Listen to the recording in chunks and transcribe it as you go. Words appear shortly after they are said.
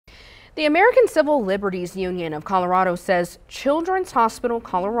The American Civil Liberties Union of Colorado says Children's Hospital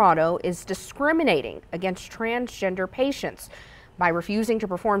Colorado is discriminating against transgender patients by refusing to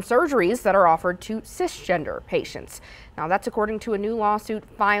perform surgeries that are offered to cisgender patients. Now, that's according to a new lawsuit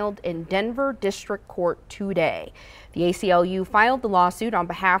filed in Denver District Court today. The ACLU filed the lawsuit on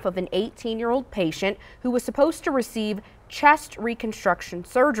behalf of an 18-year-old patient who was supposed to receive chest reconstruction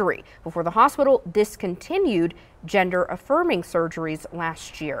surgery before the hospital discontinued gender-affirming surgeries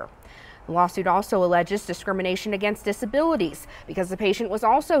last year. The lawsuit also alleges discrimination against disabilities because the patient was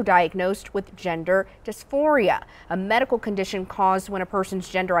also diagnosed with gender dysphoria, a medical condition caused when a person's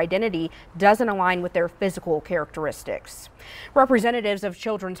gender identity doesn't align with their physical characteristics. Representatives of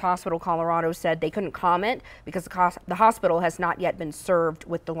Children's Hospital Colorado said they couldn't comment because the hospital has not yet been served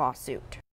with the lawsuit.